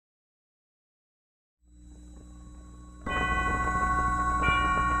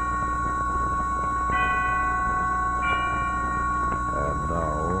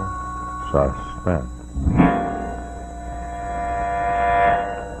Suspense.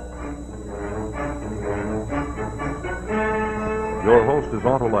 Your host is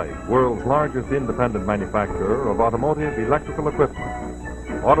Autolite, world's largest independent manufacturer of automotive electrical equipment.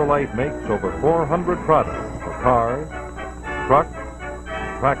 Autolite makes over 400 products for cars, trucks,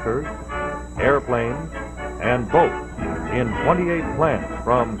 tractors, airplanes, and boats in 28 plants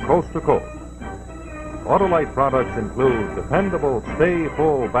from coast to coast. Autolite products include dependable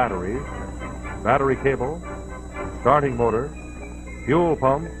stay-full batteries, battery cable, starting motor, fuel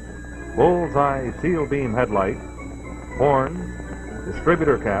pumps, bullseye seal beam headlights, horns,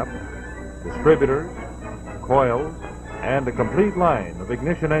 distributor caps, distributors, coils, and a complete line of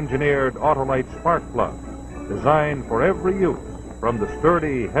ignition-engineered Autolite spark plugs designed for every use, from the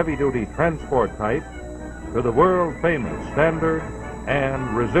sturdy, heavy-duty transport type to the world-famous standard and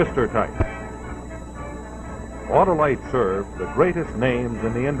resistor type. Autolite serves the greatest names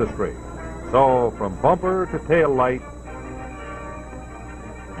in the industry, so from bumper to tail light,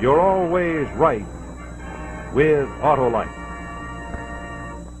 you're always right with Autolite.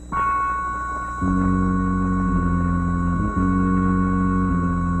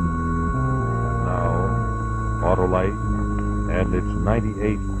 Now, Autolite and its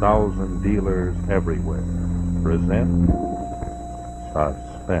 98,000 dealers everywhere present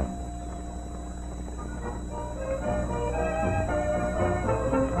Suspense.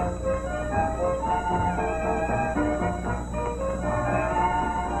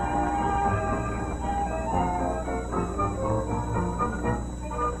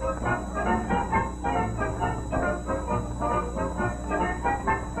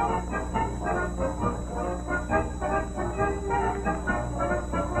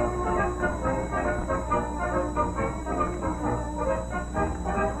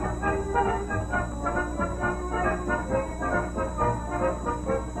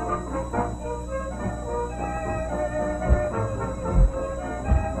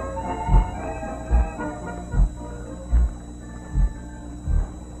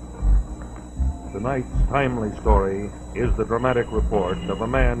 Tonight's timely story is the dramatic report of a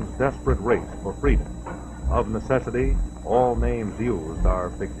man's desperate race for freedom. Of necessity, all names used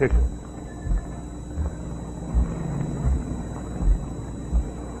are fictitious.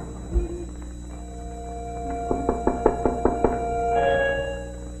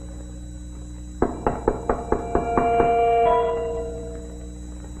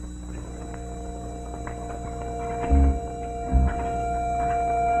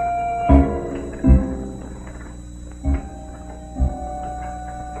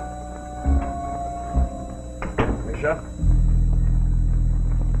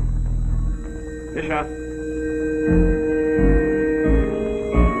 Misha.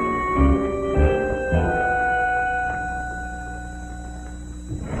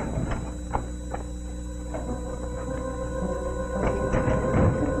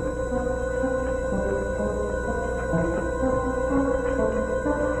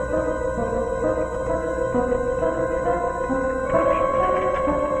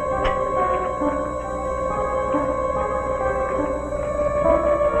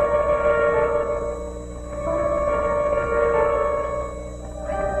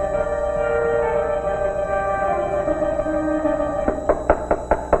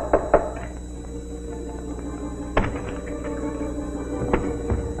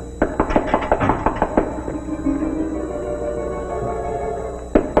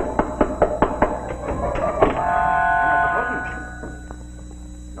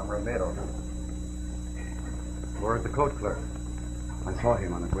 Where's the coat clerk? I saw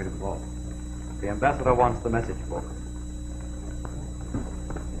him on his way to the ball. The ambassador wants the message book.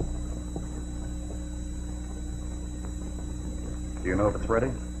 Do you know if it's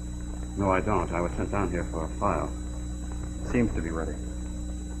ready? No, I don't. I was sent down here for a file. Seems to be ready.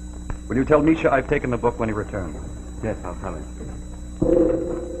 Will you tell Misha I've taken the book when he returns? Yes, I'll tell him.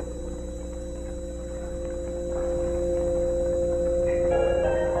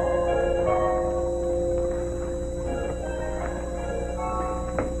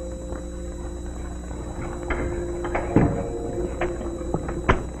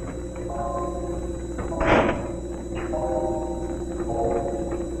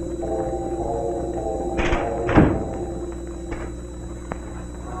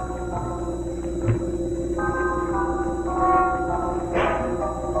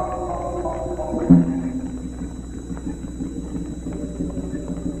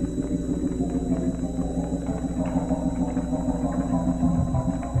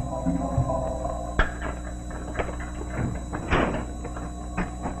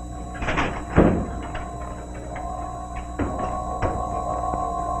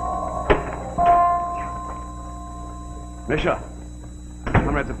 Misha,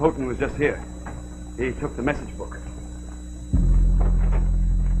 Comrade Zapotin was just here. He took the message book.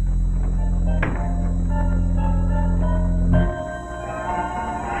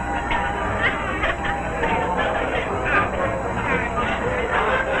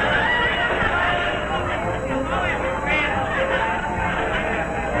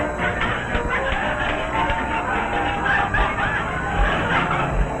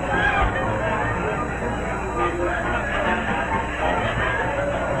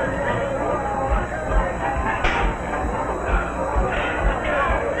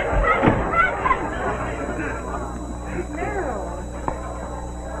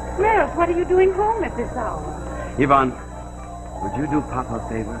 What are you doing home at this hour? Yvonne, would you do Papa a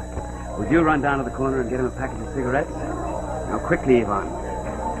favor? Would you run down to the corner and get him a package of cigarettes? Now, quickly, Yvonne.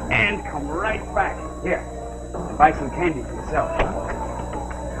 And come right back. Here. And buy some candy for yourself.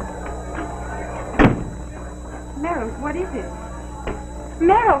 Merrill, what is it?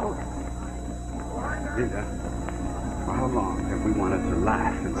 Merrill! Linda, for how long have we wanted to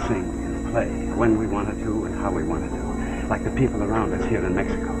laugh and sing and play when we wanted to and how we wanted to, like the people around us here in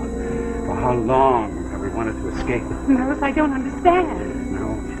Mexico? For how long have we wanted to escape? Merrill, I don't understand. No.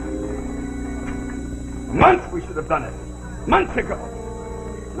 Months we should have done it. Months ago.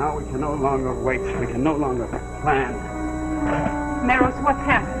 Now we can no longer wait. We can no longer plan. Merrill, what's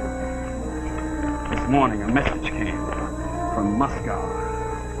happened? This morning a message came from Moscow.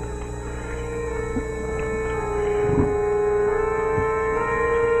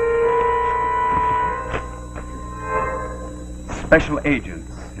 Special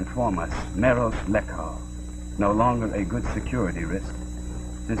agents inform us Meros Lekar, no longer a good security risk,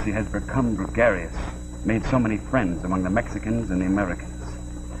 since he has become gregarious, made so many friends among the Mexicans and the Americans.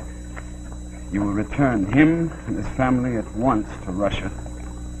 You will return him and his family at once to Russia,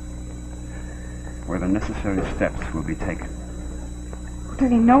 where the necessary steps will be taken. Do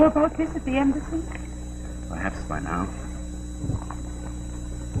they know about this at the embassy? Perhaps by now.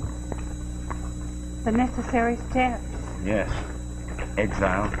 The necessary steps? Yes.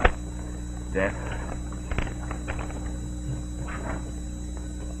 Exile, death.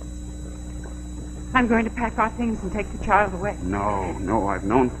 I'm going to pack our things and take the child away. No, I've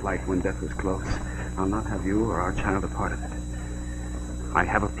known flight when death was close. I'll not have you or our child a part of it. I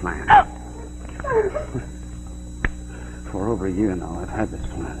have a plan. For over a year now, I've had this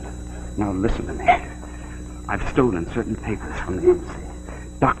plan. Now listen to me. I've stolen certain papers from the embassy.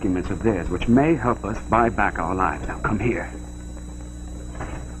 Documents of theirs which may help us buy back our lives. Now come here.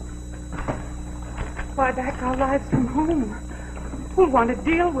 Buy back our lives from home. Who'll want to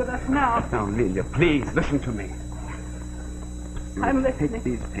deal with us now? Now, Amelia, please, listen to me. I'm listening. Take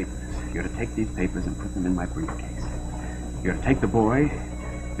these papers. You're to take these papers and put them in my briefcase. You're to take the boy.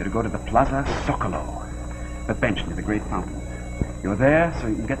 You're to go to the Plaza Sokolo, the bench near the great fountain. You're there so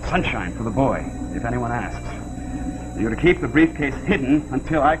you can get sunshine for the boy, if anyone asks. You're to keep the briefcase hidden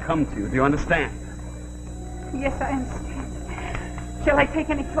until I come to you. Do you understand? Yes, I understand. Shall I take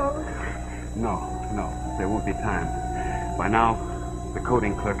any clothes? No. There won't be time. By now, the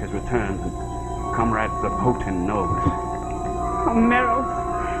coding clerk has returned, and Comrade Zapotin knows. Oh, Merrill.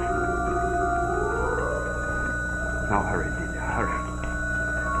 Now hurry, Delia, hurry.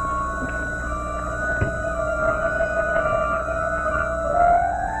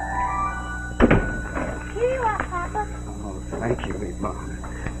 Here you are, Papa. Oh, thank you, Yvonne.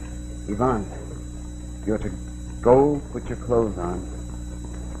 Yvonne, you're to go put your clothes on.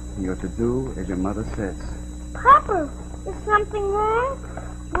 You're to do as your mother says. Papa, is something wrong?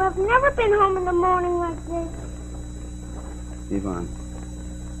 You have never been home in the morning like this. Yvonne,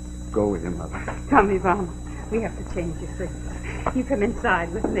 go with your mother. Come, Yvonne. We have to change your things. You come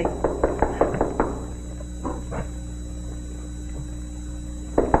inside with me.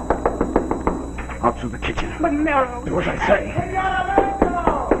 Out through the kitchen. But Merrill. Do as I say.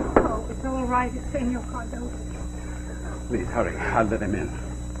 Oh, it's all right. It's Senor Cardoso. Please hurry. I'll let him in.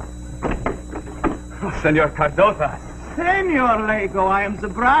 Oh, Senor Cardosa. Senor Lego, I am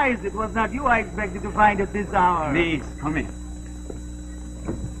surprised. It was not you I expected to find at this hour. Please, come in.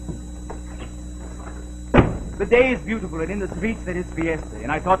 The day is beautiful, and in the streets there is fiesta.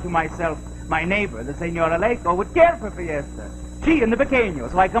 And I thought to myself, my neighbor, the Senora Lego, would care for fiesta. She and the pequeño,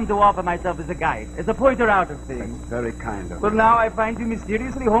 so I come to offer myself as a guide, as a pointer out of things. That's very kind of But you. now I find you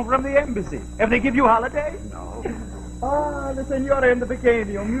mysteriously home from the embassy. Have they give you holiday? No. Ah, the Senora and the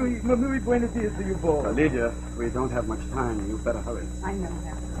pequeño. Muy buenos dias to you both. Lydia, we don't have much time. You better hurry. I know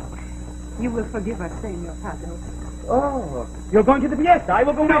that. You will forgive us, Senor Cardoso. Oh, you're going to the fiesta. I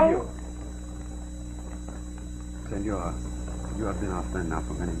will go No. with you. Senor, you have been our friend now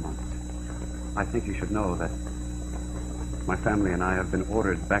for many months. I think you should know that My family and I have been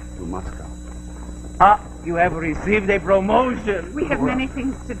ordered back to Moscow. Ah, you have received a promotion. We have many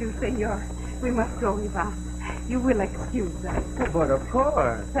things to do, senor. We must go, Ivan. You will excuse us. But of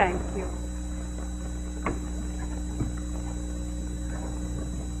course. Thank you.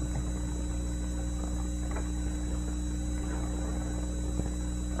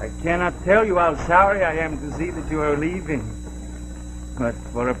 I cannot tell you how sorry I am to see that you are leaving. But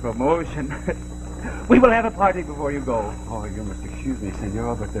for a promotion, we will have a party before you go. Oh, you must excuse me,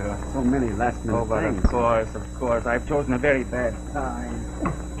 senor, but there are so many last-minute Oh, but things. of course. I've chosen a very bad time.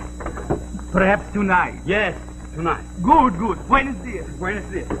 Perhaps tonight. Yes, tonight. Good. Buenos dias. Buenos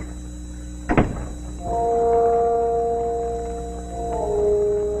dias.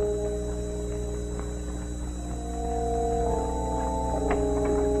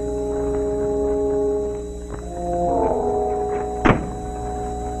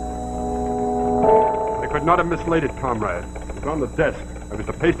 I could not have mislaid it, comrade. It was on the desk. I was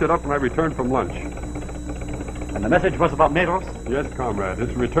to paste it up when I returned from lunch. And the message was about Medros? Yes, comrade.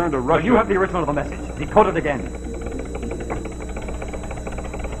 His return to Well, Russia. you have the original of the message. Decode it again.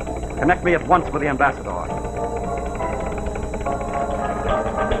 Connect me at once with the ambassador.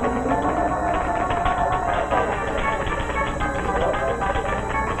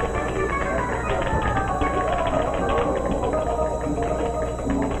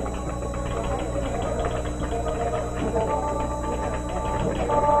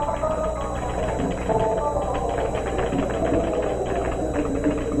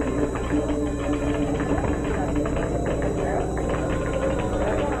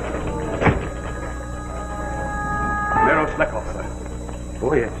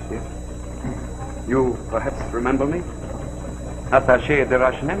 Oh, yes. You perhaps remember me? Attaché at the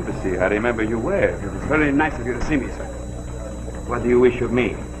Russian embassy. I remember you were. It was very nice of you to see me, sir. What do you wish of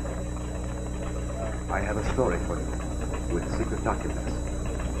me? I have a story for you with secret documents.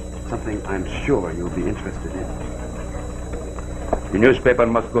 Something I'm sure you'll be interested in. The newspaper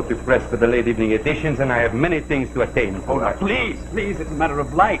must go to press for the late evening editions, and I have many things to attend to. Oh, now, please, it's a matter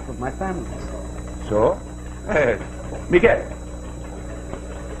of life with my family. So? Miguel.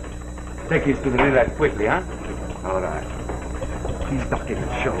 Take his to the relax quickly, huh? All right. These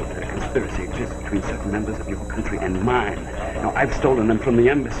documents show that a conspiracy exists between certain members of your country and mine. Now, I've stolen them from the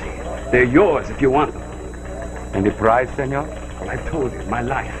embassy. They're yours if you want them. And the prize, senor? Well, I've told you, my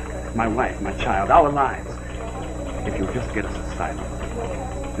life, my wife, my child, our lives. If you'll just get us asylum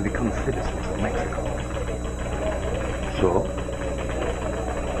to become citizens of Mexico. So?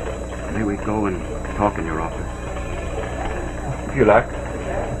 May we go and talk in your office? If you like.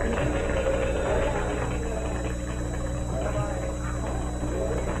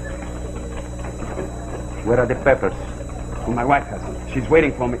 Where are the papers? Well, my wife has them. She's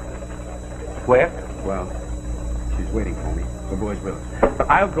waiting for me. Where? Well, she's waiting for me. The boys will. But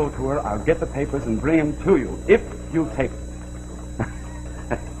I'll go to her, I'll get the papers and bring them to you, if you take them.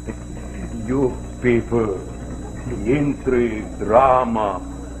 You people. Intrigue, drama,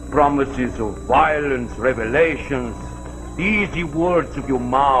 promises of violence, revelations, easy words of your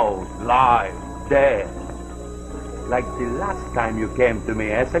mouth, life, death. Like the last time you came to me,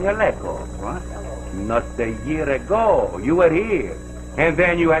 Senor Leco. What? Not a year ago. You were here. And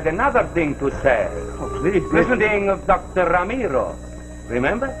then you had another thing to say. Oh, please, The listen. thing of Dr. Ramiro.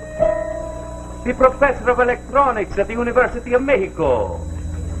 Remember? The professor of electronics at the University of Mexico.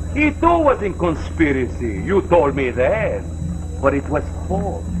 He too was in conspiracy. You told me then. But it was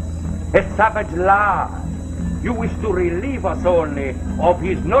false. A savage lie. You wish to relieve us only of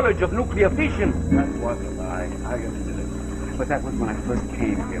his knowledge of nuclear fission. That was a lie. I admit it. But that was when I first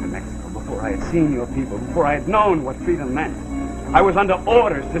came here to Mexico, before I had seen your people, before I had known what freedom meant. I was under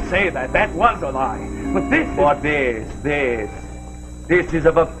orders to say that. That was a lie. But this is... But this is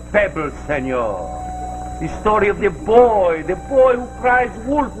of a fable, senor. The story of the boy who cries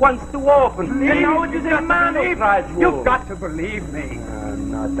wolf once too often. And now it is a man who cries wolf. You've got to believe me.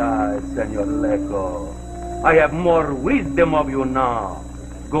 Not I, Senor Leco. I have more wisdom of you now.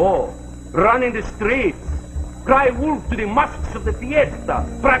 Go, run in the streets. Cry wolf to the masks of the fiesta.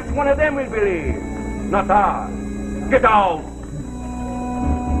 Perhaps one of them will believe. Not I. Get out.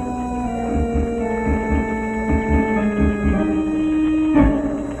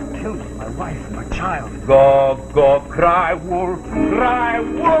 Killed my wife and my child. Go, cry wolf, cry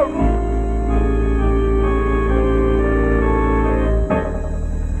wolf.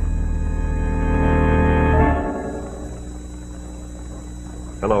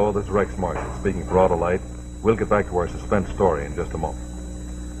 Hello, this is Rex Marshall speaking for Autolite. We'll get back to our suspense story in just a moment.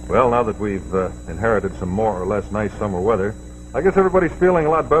 Well, now that we've inherited some more or less nice summer weather, I guess everybody's feeling a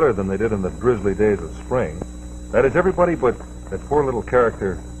lot better than they did in the drizzly days of spring. That is everybody but that poor little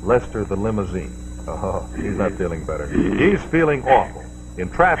character, Lester the limousine. Oh, he's not feeling better. He's feeling awful. In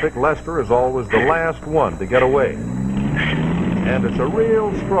traffic, Lester is always the last one to get away. And it's a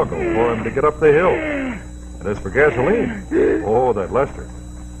real struggle for him to get up the hill. And as for gasoline, oh, that Lester,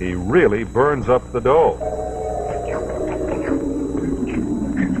 he really burns up the dough.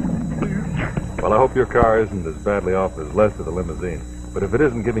 Well, I hope your car isn't as badly off as Lester the limousine. But if it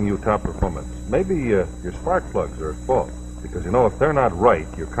isn't giving you top performance, maybe your spark plugs are at fault. Because, you know, if they're not right,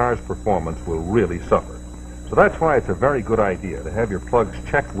 your car's performance will really suffer. So that's why it's a very good idea to have your plugs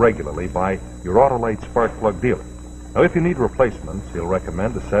checked regularly by your Autolite spark plug dealer. Now, if you need replacements, he'll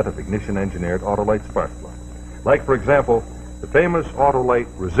recommend a set of ignition-engineered Autolite spark plugs. Like, for example, the famous Autolite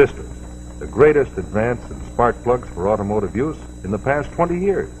resistors, the greatest advance in spark plugs for automotive use in the past 20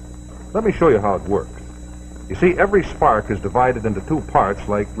 years. Let me show you how it works. You see, every spark is divided into two parts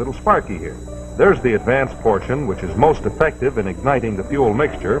like little Sparky here. There's the advanced portion, which is most effective in igniting the fuel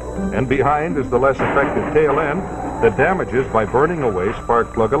mixture, and behind is the less effective tail end that damages by burning away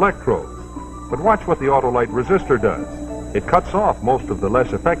spark plug electrodes. But watch what the Autolite resistor does. It cuts off most of the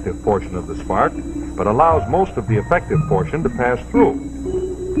less effective portion of the spark, but allows most of the effective portion to pass through.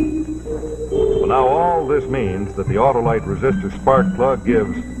 Well, now all this means that the Autolite resistor spark plug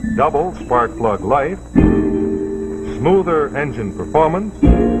gives double spark plug life, smoother engine performance,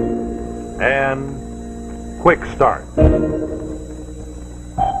 and quick start. Well,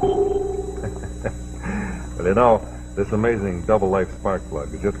 you know, this amazing double life spark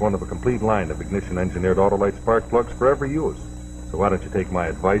plug is just one of a complete line of ignition-engineered Autolite spark plugs for every use. So why don't you take my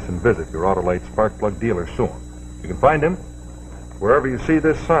advice and visit your Autolite spark plug dealer soon? You can find him wherever you see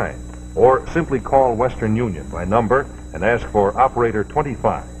this sign, or simply call Western Union by number and ask for Operator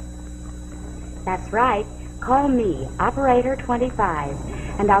 25. That's right. Call me, Operator 25,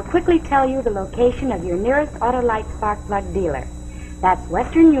 and I'll quickly tell you the location of your nearest Autolite spark plug dealer. That's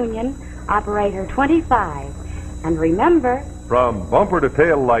Western Union, Operator 25. And remember... From bumper to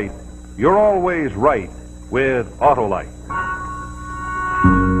tail light, you're always right with Autolite.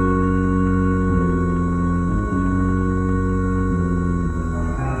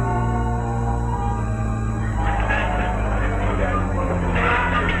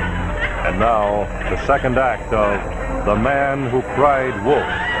 And now, the second act of The Man Who Cried Wolf,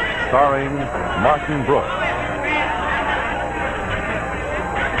 starring Martin Brooks.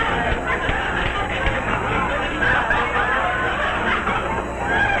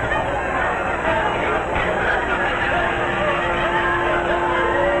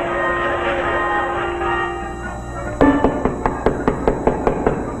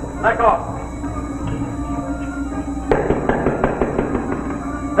 Back off.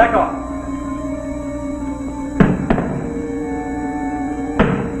 Back off.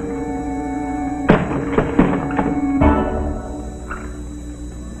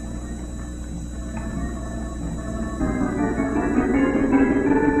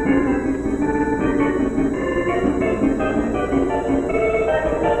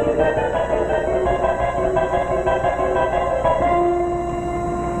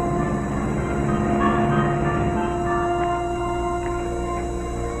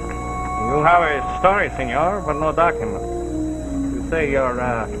 You have a story, senor, but no documents. You say your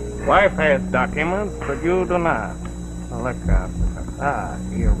wife has documents, but you do not. Now, look up.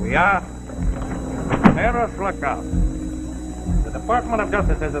 Here we are. Let us look up. The Department of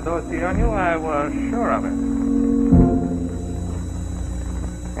Justice has a dossier on you. I was sure of it.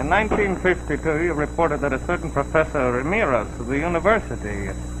 In 1952, you reported that a certain Professor Ramirez of the university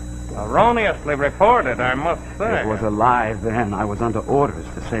erroneously reported, I must say. It was a lie then. I was under orders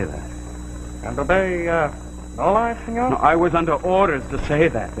to say that. And today, no lie, senor? No, I was under orders to say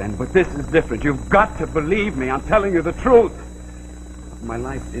that then, but this is different. You've got to believe me. I'm telling you the truth. My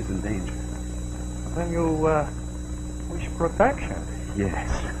life is in danger. Then you wish protection? Yes,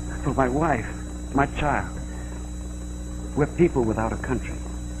 for my wife, my child. We're people without a country.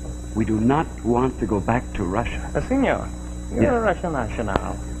 We do not want to go back to Russia. Senor, you're Yes. a Russian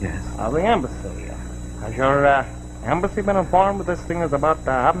national. Yes. Of the embassy. Has your embassy been informed that this thing is about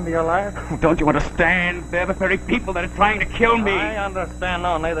to happen to your life? Don't you understand? They're the very people that are trying to kill me. I understand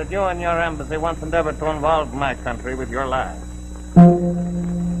only that you and your embassy once endeavored to involve my country with your life.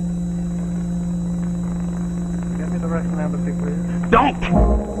 Give me the Russian embassy, please. Don't!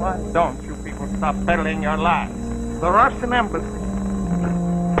 Why don't you people stop peddling your lies? The Russian embassy.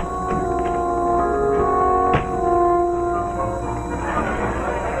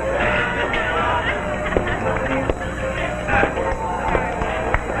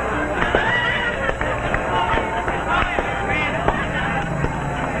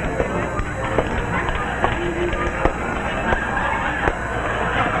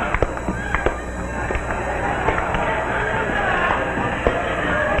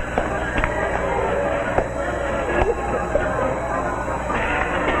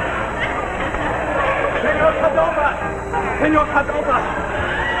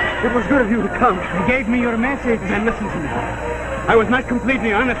 It was good of you to come. He gave me your message. Then listen to me. I was not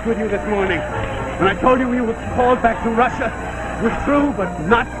completely honest with you this morning. When I told you were called back to Russia, it was true, but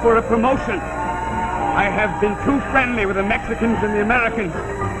not for a promotion. I have been too friendly with the Mexicans and the Americans.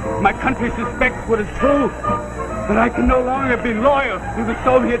 My country suspects what is true, that I can no longer be loyal to the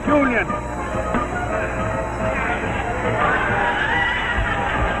Soviet Union.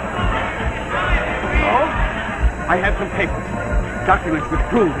 I have some papers, documents which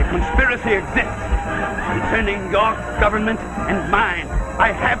prove a conspiracy exists concerning your government and mine.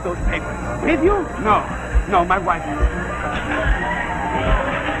 I have those papers. With you? No, my wife has them.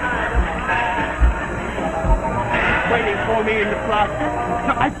 Waiting for me in the plaza.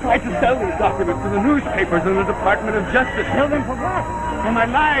 No, I tried to sell these documents to the newspapers in the Department of Justice. Tell them for what? For my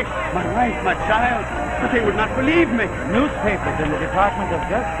life, my child. But they would not believe me. Newspapers in the Department of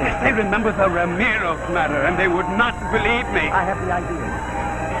Justice. Yes, they remember the Ramirez matter, and they would not believe me. I have the idea.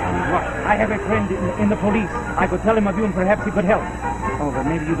 What? I have a friend in the police. I could tell him of you, and perhaps he could help. Oh, but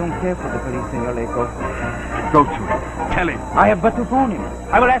maybe you don't care for the police, Senor Leco. Go to him. Tell him. I have but to phone him.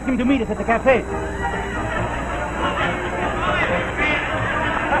 I will ask him to meet us at the cafe.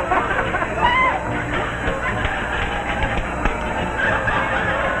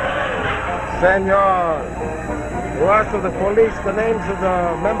 Senor, you ask of the police the names of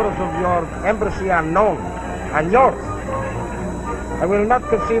the members of your embassy are known, and yours. I will not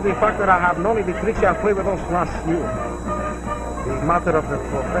concede the fact that I have known the Patricia Pueblos last year. The matter of the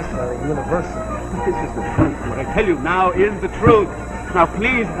professor at the university. This is the truth. What I tell you now is the truth. Now,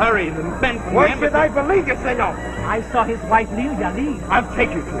 please hurry. The men from Why the should I believe you, senor? I saw his wife Lilia leave. I'll take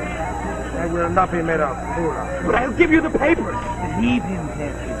you to him. I will not be made a fool of. But I'll give you the papers. Leave him,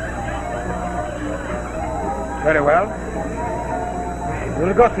 Captain. Very well.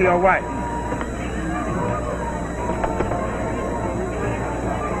 We'll go to your wife.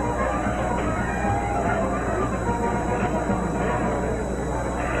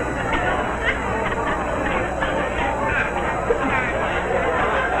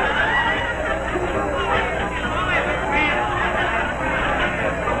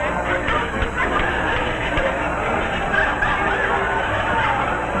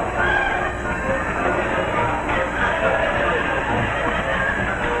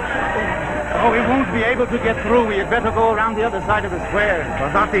 To get through, we had better go around the other side of the square.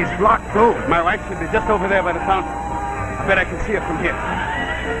 But that is blocked too. My wife should be just over there by the fountain. I bet I can see her from here.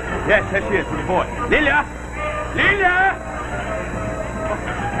 Yes, there she is with the boy. Lilia! Lilia!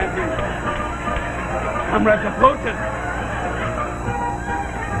 Comrade Putin.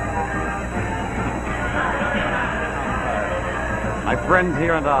 My friends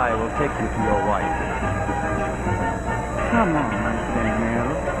here and I will take you to your wife. Come on, my friend Mel.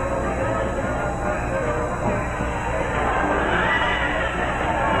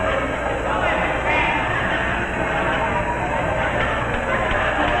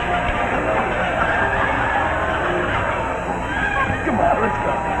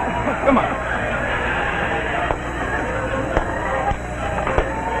 Come on.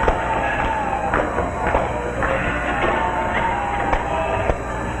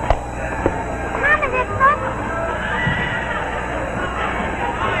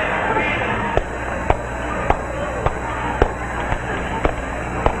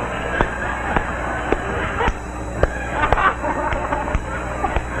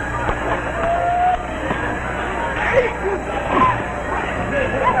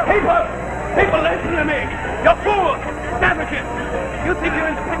 People, listen to me. You're fools, savages. You think you're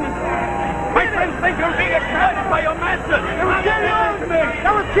independent. My friends think you're being exploited by your masters. They will kill you.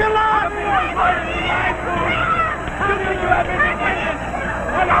 They will kill us. You think you have independence.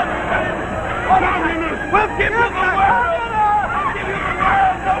 We'll give you the world. We'll give you the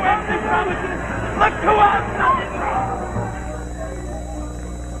world. No empty promises. Look to us.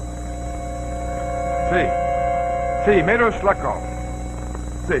 See, Major Slakov.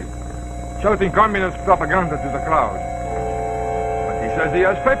 See, shouting communist propaganda to the crowd. But he says he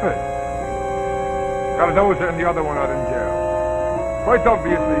has papers. Cardoza and the other one are in jail. Quite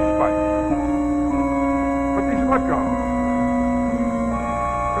obviously spies. But he's Slakov.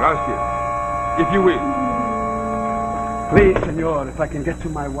 Gracias, if you will. Please, senor, if I can get to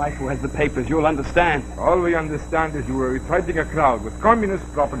my wife who has the papers, you'll understand. All we understand is you were inciting a crowd with communist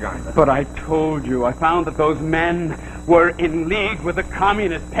propaganda. But I told you, I found that those men were in league with the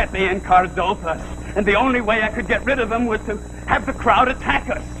communists, Pepe and Cardoza. And the only way I could get rid of them was to have the crowd attack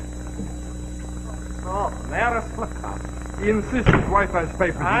us. Oh, there's Slakov. He insists his wife has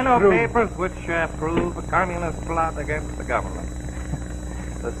papers. I know papers which prove a communist plot against the government.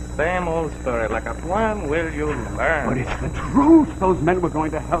 The same old story. Like a when will you learn? But it's the truth. Those men were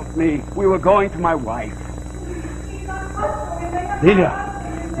going to help me. We were going to my wife. Lelia!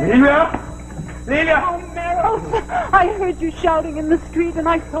 Lelia! Lelia! Oh, Merrill, I heard you shouting in the street, and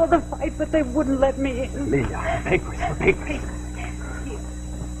I saw the fight, but they wouldn't let me in. Lelia, papers.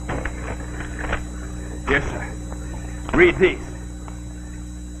 Yes, sir. Read these.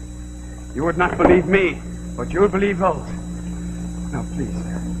 You would not believe me, but you'll believe those. Now, please,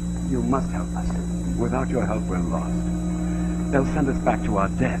 sir, you must help us. Without your help, we're lost. They'll send us back to our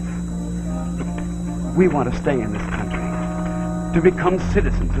death. We want to stay in this country, to become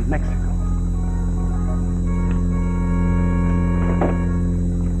citizens of Mexico.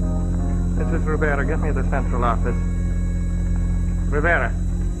 This is Rivera. Get me the central office. Rivera,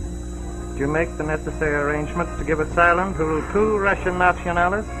 did you make the necessary arrangements to give asylum to 2 Russian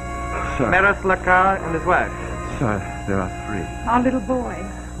nationalists? Sir. Miroslav and his wife. Sir, there are 3. Our little boy.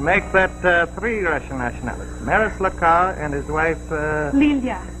 Make that 3 Russian nationalists. Miroslav and his wife,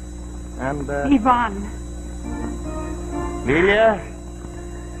 Lilia. and, Ivan. Lilia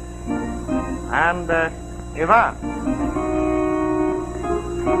and, Ivan.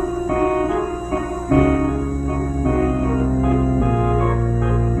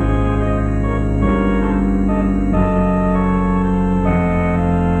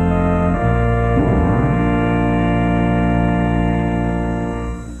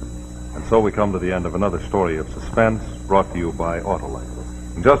 So we come to the end of another story of suspense brought to you by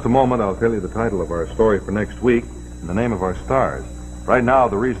Autolite. In just a moment, I'll tell you the title of our story for next week and the name of our stars. Right now,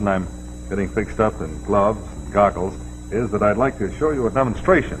 the reason I'm getting fixed up in gloves and goggles is that I'd like to show you a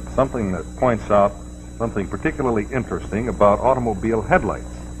demonstration, something that points out something particularly interesting about automobile headlights.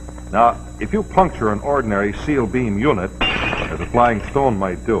 Now, if you puncture an ordinary seal beam unit, as a flying stone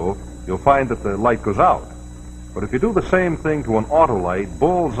might do, you'll find that the light goes out. But if you do the same thing to an Autolite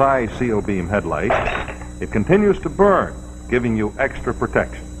bullseye seal beam headlight, it continues to burn, giving you extra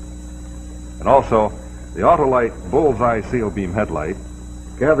protection. And also, the Autolite bullseye seal beam headlight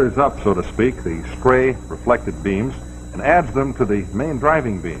gathers up, so to speak, the stray reflected beams and adds them to the main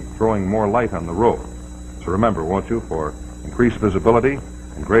driving beam, throwing more light on the road. So remember, won't you, for increased visibility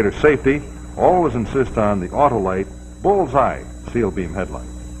and greater safety, always insist on the Autolite bullseye seal beam headlight,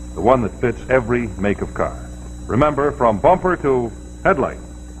 the one that fits every make of car. Remember, from bumper to headlight,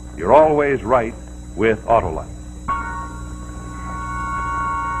 you're always right with Autolite.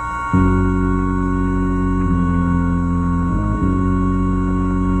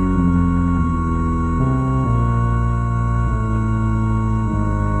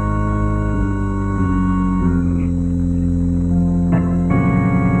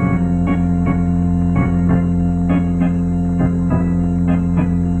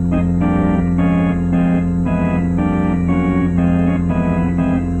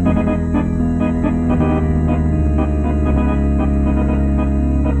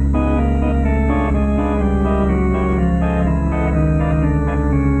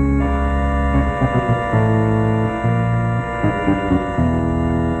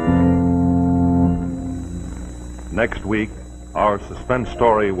 Next week, our suspense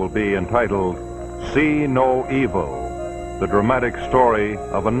story will be entitled See No Evil, the dramatic story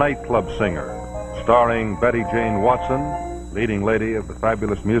of a nightclub singer, starring Betty Jane Watson, leading lady of the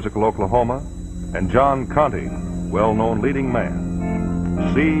fabulous musical Oklahoma, and John Conte, well-known leading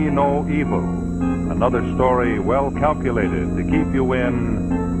man. See No Evil, another story well calculated to keep you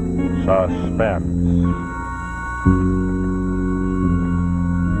in suspense.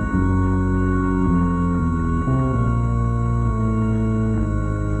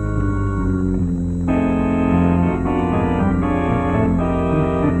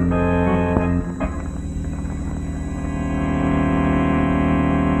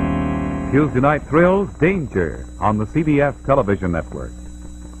 Tuesday night thrills Danger on the CBS television network.